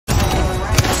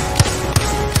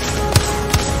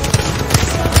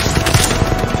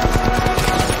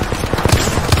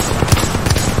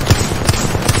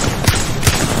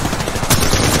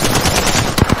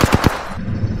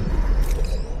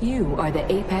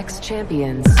Apex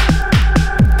Champions.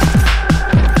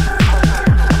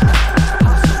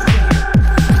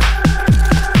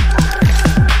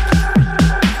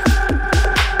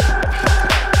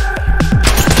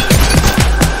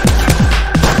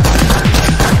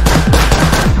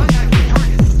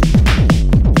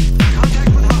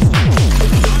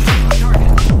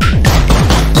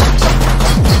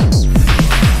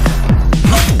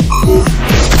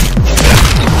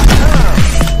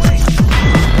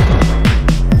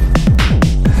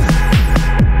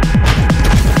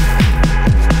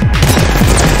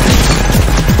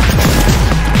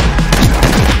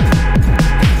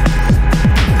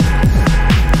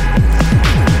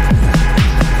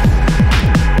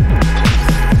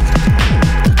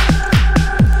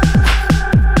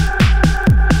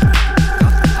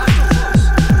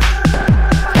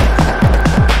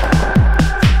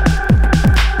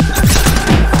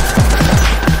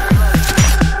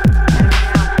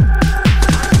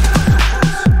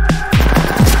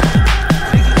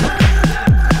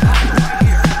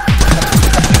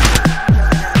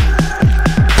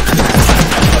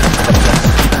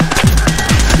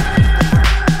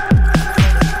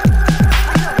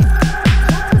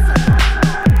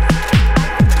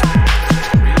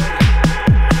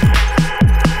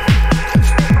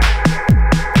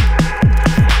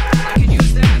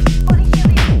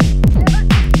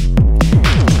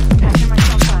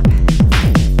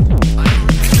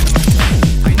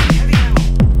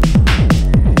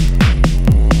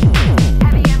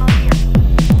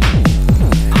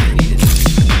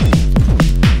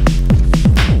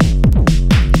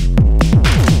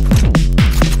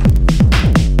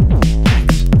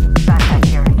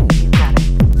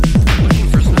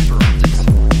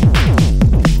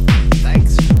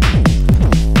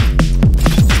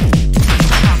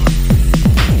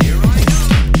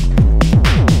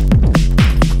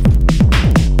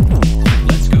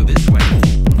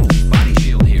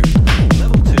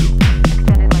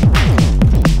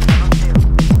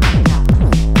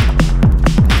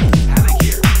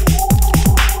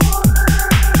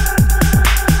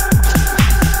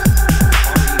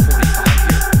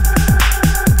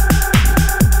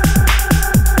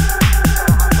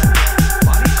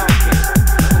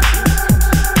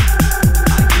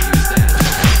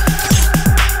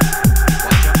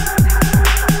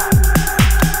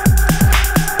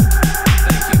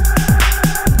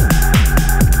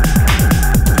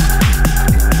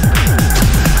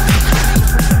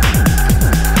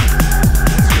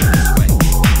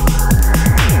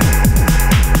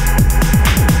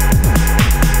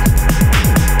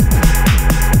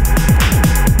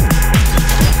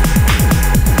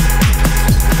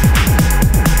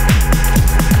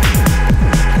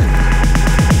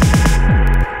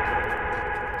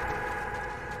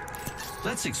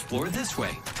 Let's explore this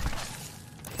way.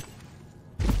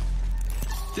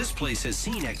 This place has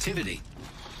seen activity.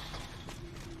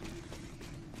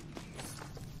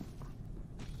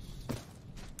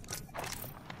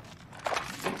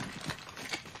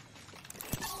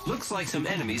 Looks like some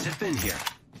enemies have been here.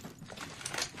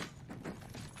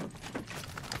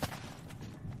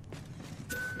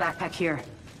 Backpack here.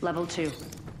 Level 2.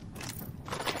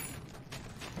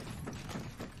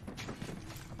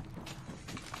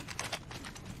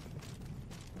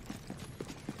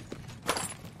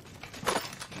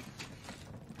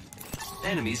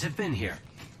 Enemies have been here.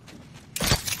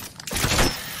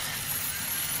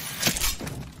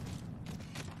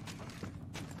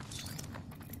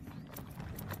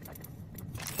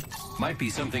 Might be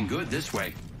something good this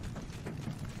way.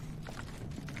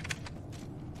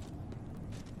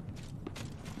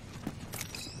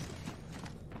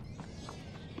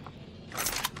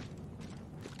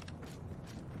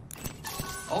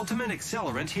 Ultimate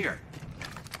accelerant here.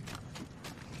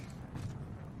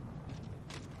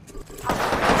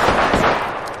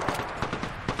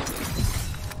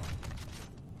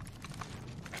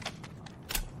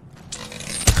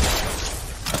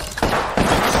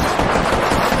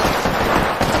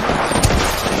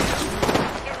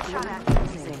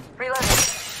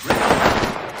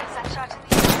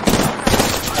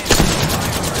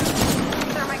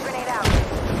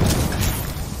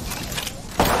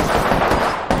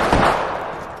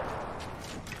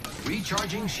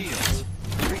 Recharging shields.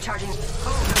 Recharging.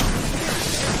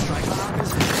 Strike on our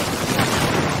position.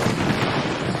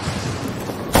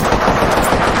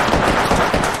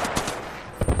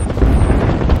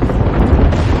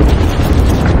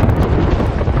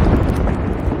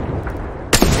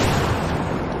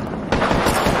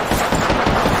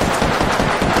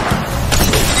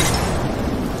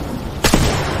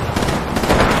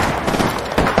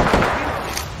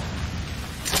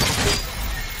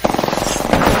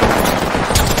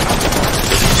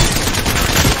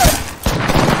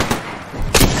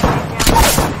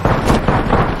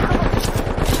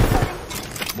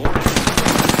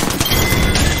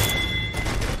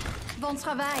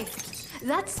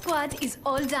 That squad is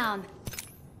all down.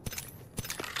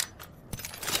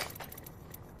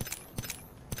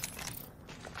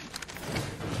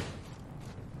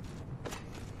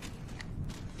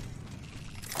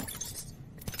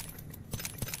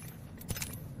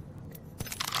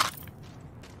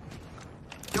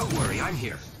 Don't worry, I'm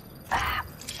here.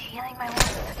 Healing my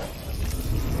wounds.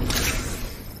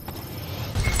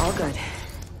 All good.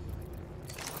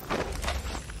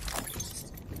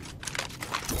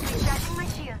 Recharging my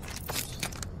shield.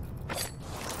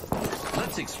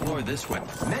 Let's explore this way.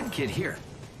 Medkit here.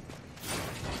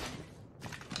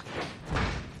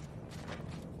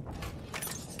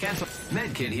 Cancel.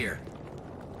 Medkit here.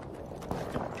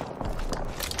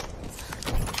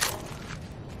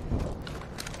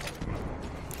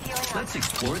 Healing up. Let's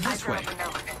explore this way. Eyes are open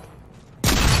now.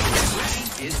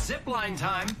 Ready? It's zipline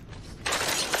time.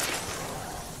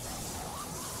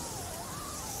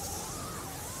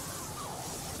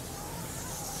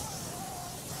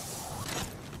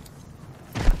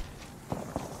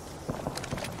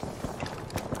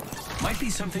 Might be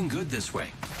something good this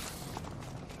way.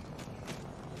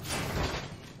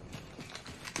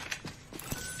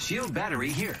 Shield battery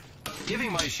here.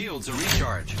 Giving my shields a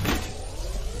recharge.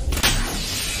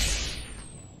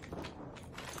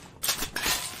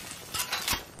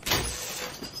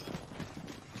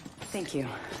 Thank you.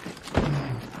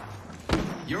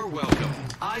 You're welcome.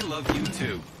 I love you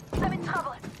too. I'm in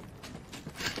trouble.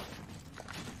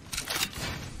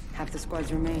 Half the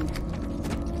squads remain.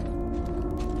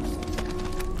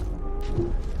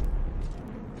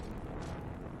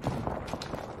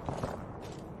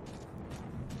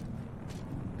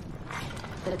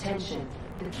 Attention.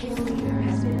 The kill leader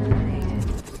has been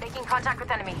eliminated. Making contact with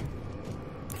enemy.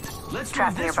 Let's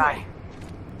Trap move this nearby. way.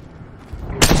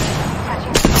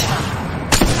 Catching myself up.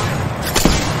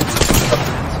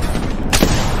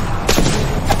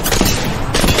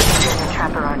 There's a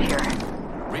trap around here.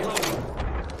 Reloading.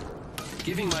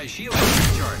 Giving my shield a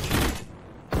recharge.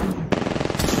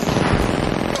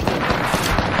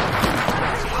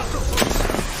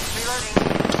 Reloading.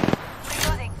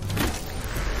 Reloading.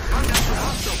 Contact with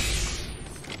hostile.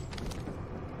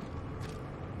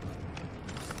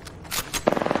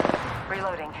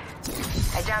 Reloading.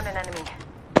 I downed an enemy.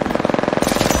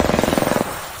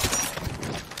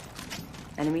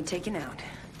 Enemy taken out.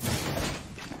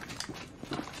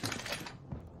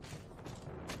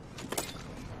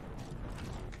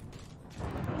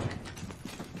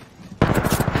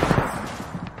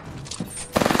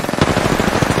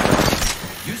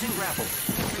 Using grapple.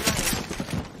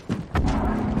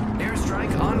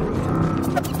 Airstrike en route.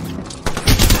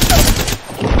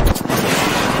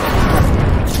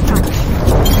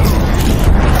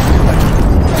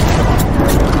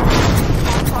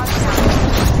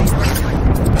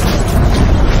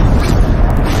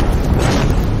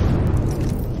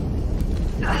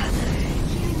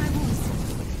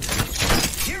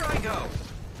 Here I go.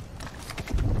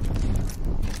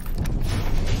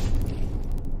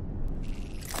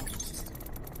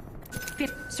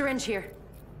 Syringe here.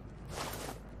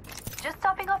 Just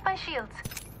topping off my shields.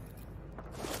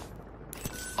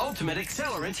 Ultimate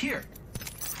accelerant here.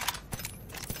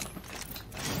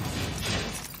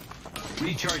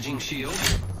 Recharging shield.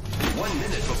 1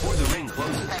 minute before the ring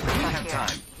closes. We have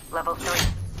time. Level 3.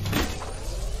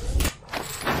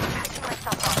 Catching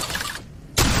myself up.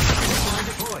 Zipline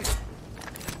deployed.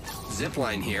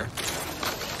 Zipline here.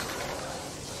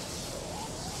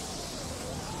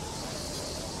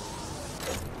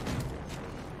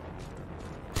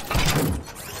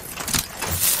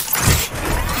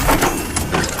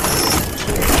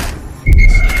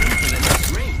 Scanning for the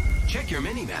next ring. Check your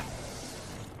mini-map.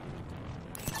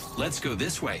 Let's go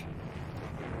this way.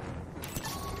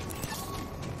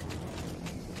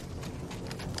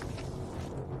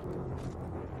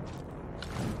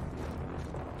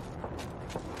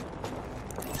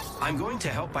 I'm going to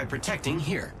help by protecting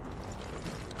here.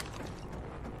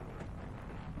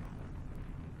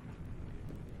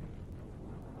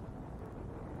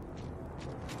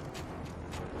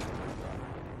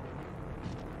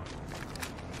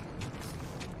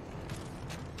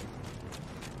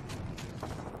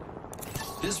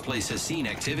 This place has seen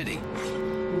activity.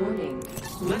 Warning.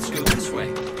 Let's go this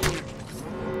way.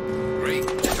 Great.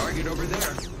 Target over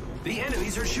there. The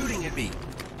enemies are shooting at me.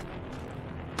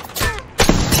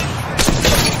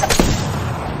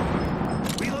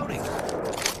 Reloading.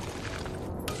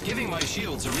 Giving my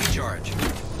shields a recharge.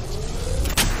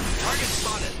 Target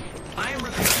spotted. I am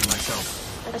repairing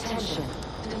myself. Attention.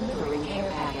 Delivering care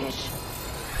package.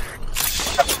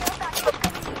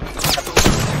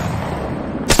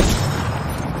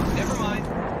 Never mind.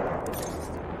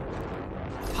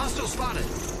 Hostile spotted.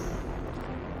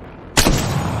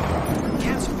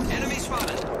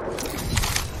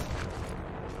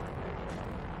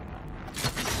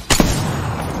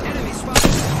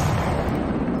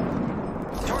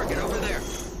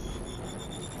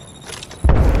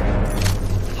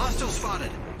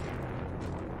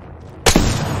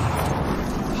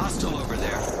 hostile over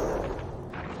there.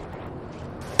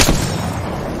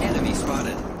 Enemy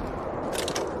spotted.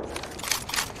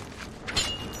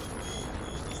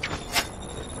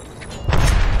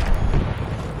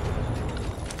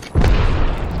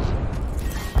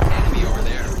 Enemy over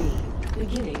there.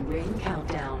 Beginning ring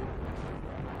countdown.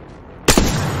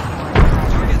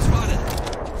 Target spotted.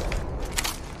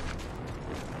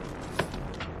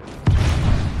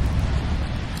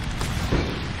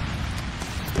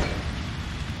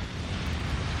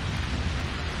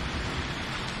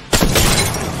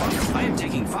 I am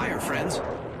taking fire, friends.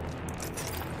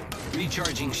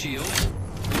 Recharging shield.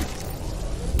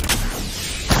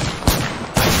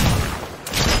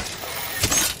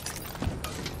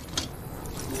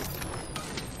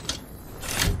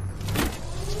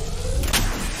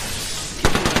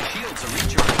 Shields are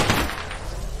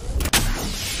recharged.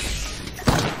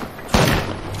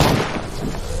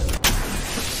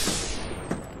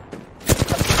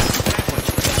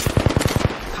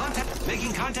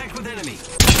 Making contact with enemy.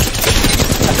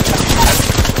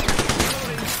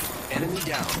 Reloading. Enemy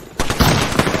down.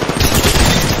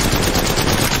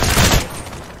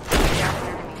 Down an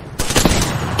enemy.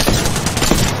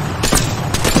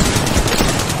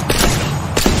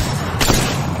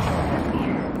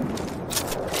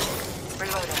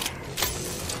 Reloading.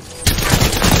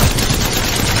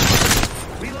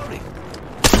 Reloading.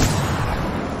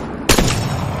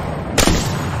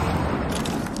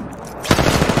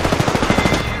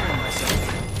 Repairing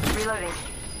myself. Reloading.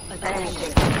 Enemy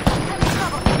Attention. taken.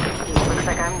 Looks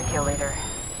like I'm the kill leader.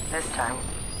 This time.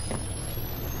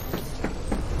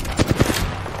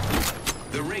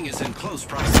 The ring is in close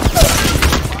proximity.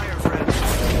 Fire, friends.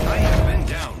 I have been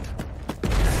downed.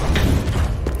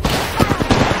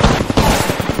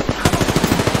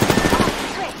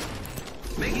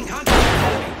 Making contact with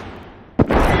enemy.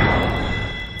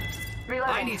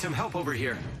 Reloading. I need some help over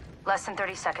here. Less than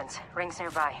 30 seconds. Rings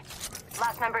nearby.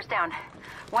 Last member's down.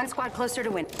 One squad closer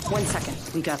to win. 1 second.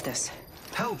 We got this.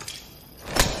 Help.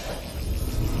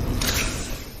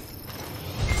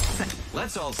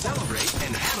 Let's all celebrate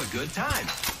and have a good time.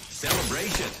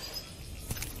 Celebration.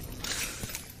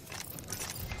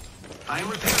 I am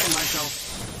repairing myself.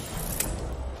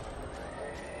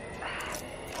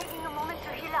 Taking a moment to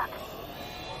heal up.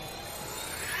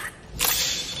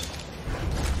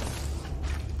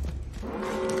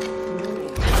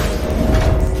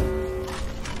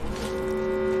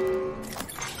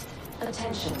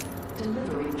 Attention.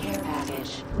 Delivering care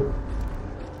package.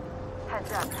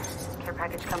 Heads up. Care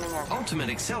package coming in. Ultimate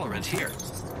accelerant here.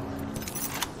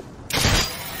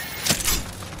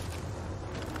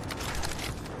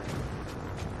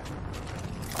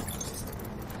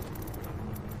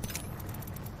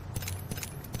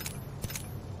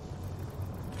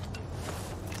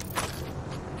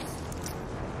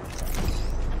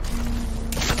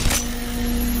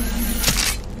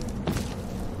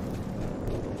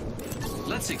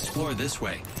 Let's explore this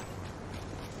way.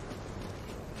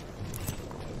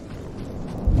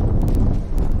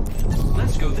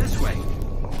 Let's go this way.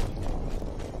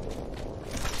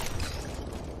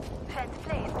 Fence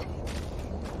placed.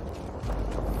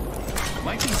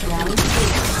 Might be some Round two.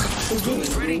 Who's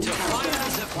Beginning ready ring to fly countdown. on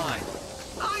a zip line?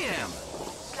 I am.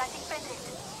 Planting fences.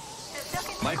 The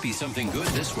circuit. Might be something good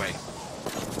this way.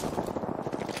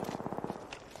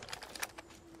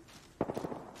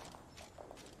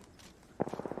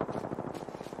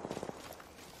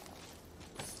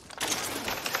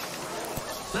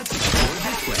 Let's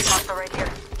explore this way. Hostile right here.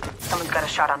 Someone's got a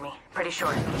shot on me. Pretty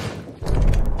sure.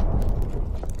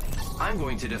 I'm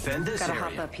going to defend this Gotta area.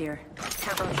 hop up here.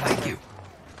 Careful. Thank you.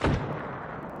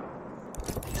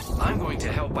 I'm going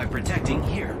to help by protecting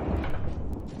here.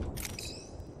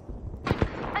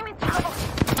 I'm in trouble.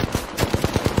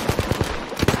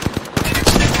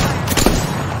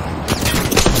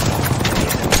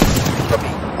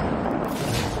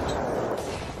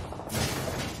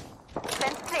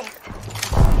 Fence placed.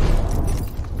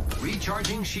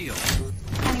 Recharging shield.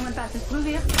 Anyone passes through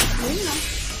here? Really no.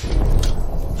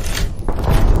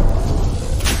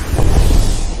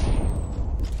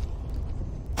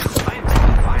 I am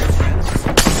taking fire, friends.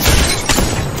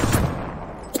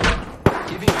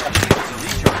 Giving our shields a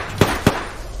recharge.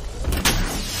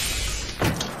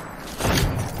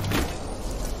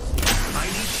 I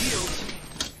need shields.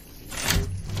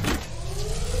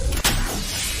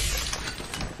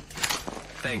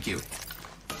 Thank you.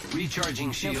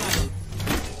 Recharging shields. Enemy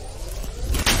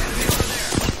over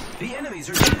there. The enemies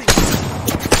are shooting.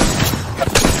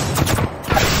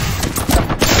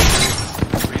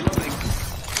 Reloading.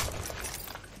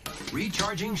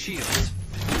 Recharging shields.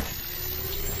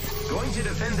 Going to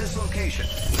defend this location.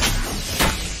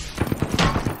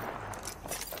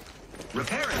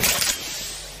 Repairing.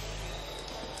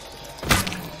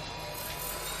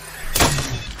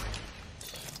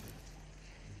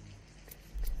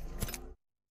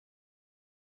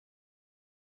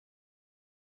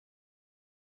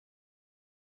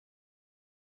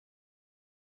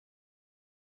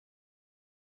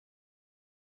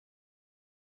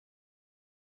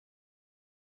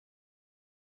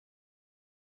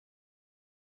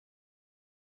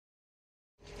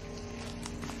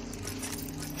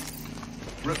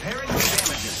 Repairing the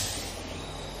damages.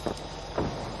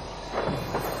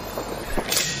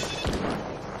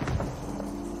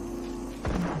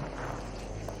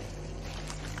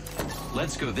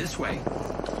 Let's go this way.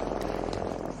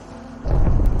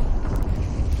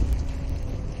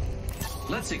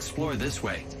 Let's explore this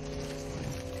way.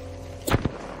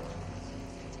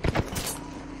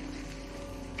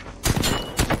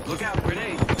 Look out,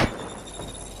 grenade!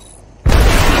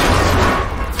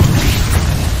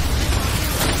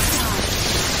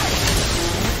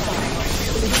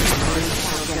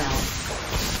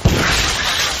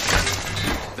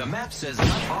 The map says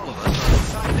not all of us are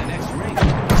inside the next ring.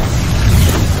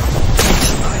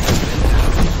 I have been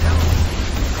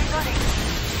Reloading.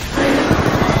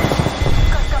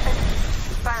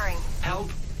 Firing. Help!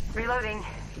 Reloading.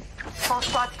 Small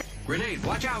squad. Grenade,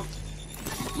 watch out!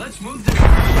 Let's move this.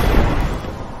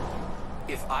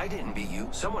 If I didn't beat you,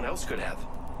 someone else could have.